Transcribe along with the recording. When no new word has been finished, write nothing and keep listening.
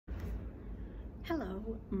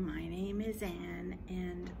Hello, my name is Anne,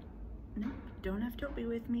 and no, don't have Toby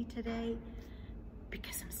with me today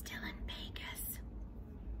because I'm still in Vegas.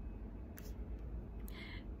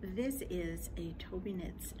 This is a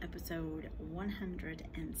Tobyknits episode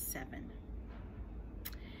 107.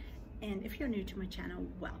 And if you're new to my channel,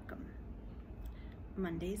 welcome.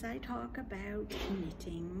 Mondays I talk about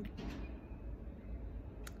knitting.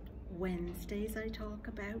 Wednesdays I talk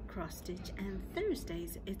about cross stitch, and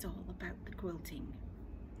Thursdays it's all about the quilting.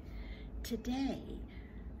 Today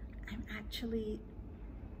I'm actually,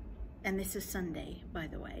 and this is Sunday by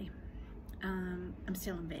the way, I'm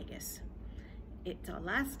still in Vegas. It's our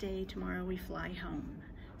last day. Tomorrow we fly home.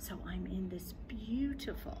 So I'm in this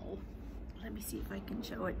beautiful, let me see if I can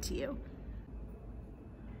show it to you.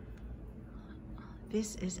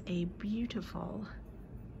 This is a beautiful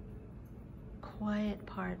quiet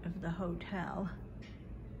part of the hotel.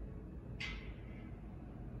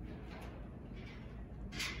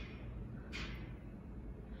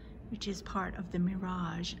 Which is part of the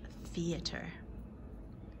Mirage Theater.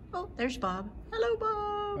 Oh, there's Bob. Hello,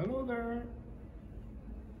 Bob. Hello there.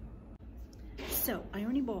 So I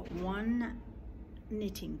only bought one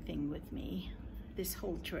knitting thing with me this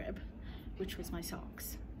whole trip, which was my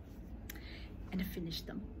socks. And I finished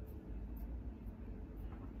them.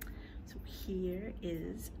 So here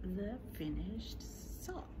is the finished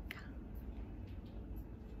sock.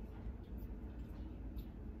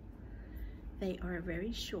 They are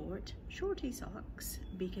very shorty socks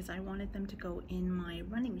because I wanted them to go in my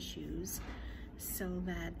running shoes so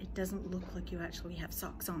that it doesn't look like you actually have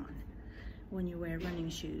socks on when you wear running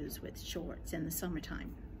shoes with shorts in the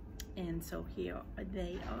summertime. And so here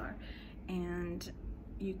they are. And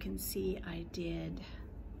you can see I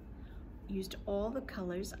used all the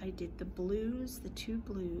colors. I did the blues, the two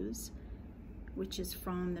blues, which is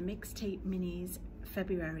from the Mixtape Minis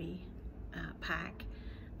February pack.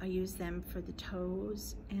 I used them for the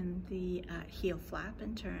toes and the heel flap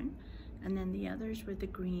and turn. And then the others were the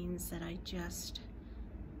greens that I just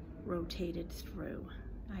rotated through.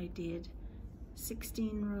 I did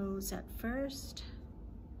 16 rows at first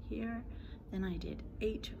here, then I did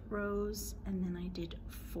 8 rows, and then I did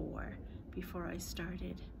 4 before I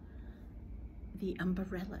started the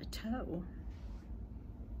umbrella toe.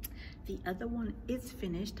 The other one is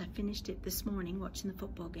finished. I finished it this morning watching the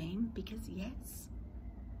football game because yes,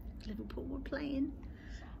 Liverpool were playing.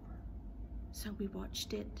 So we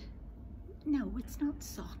watched it. No, it's not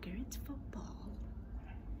soccer, it's football.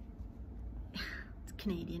 It's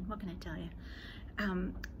Canadian, what can I tell you?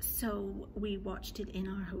 So we watched it in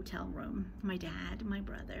our hotel room, my dad, my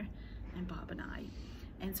brother, and Bob and I.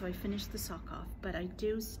 And so I finished the sock off, but I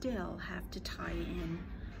do still have to tie in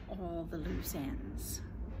all the loose ends.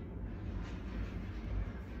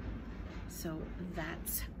 So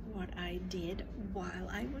that's what I did while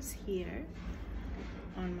I was here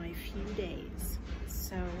on my few days.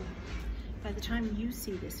 So by the time you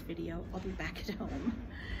see this video, I'll be back at home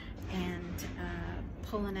and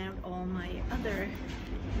pulling out all my other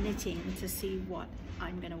knitting to see what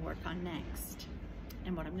I'm gonna work on next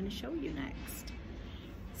and what I'm gonna show you next.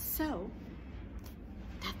 So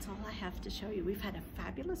that's all I have to show you. We've had a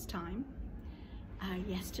fabulous time.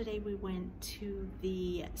 Yesterday we went to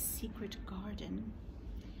the Secret Garden,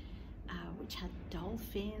 which had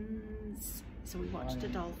dolphins. So we watched a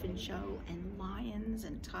dolphin show and lions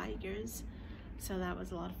and tigers. So that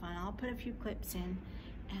was a lot of fun. I'll put a few clips in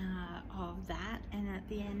of that, and at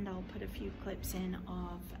the end I'll put a few clips in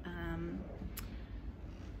of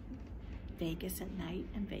Vegas at night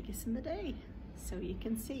and Vegas in the day, so you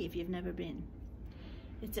can see if you've never been.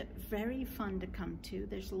 It's very fun to come to.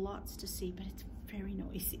 There's lots to see, but it's very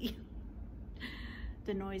noisy.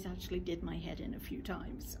 The noise actually did my head in a few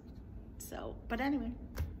times. So, but anyway,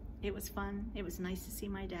 it was fun. It was nice to see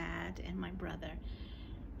my dad and my brother,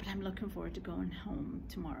 but I'm looking forward to going home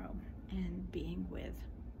tomorrow and being with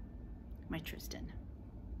my Tristan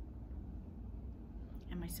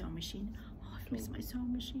and my sewing machine. Oh, I've missed my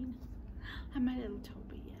sewing machine. And my little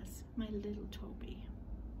Toby, yes, my little Toby.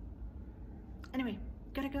 Anyway,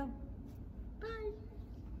 gotta go. Bye.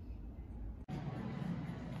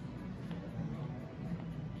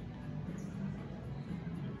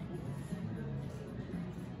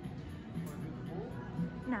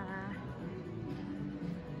 Nah.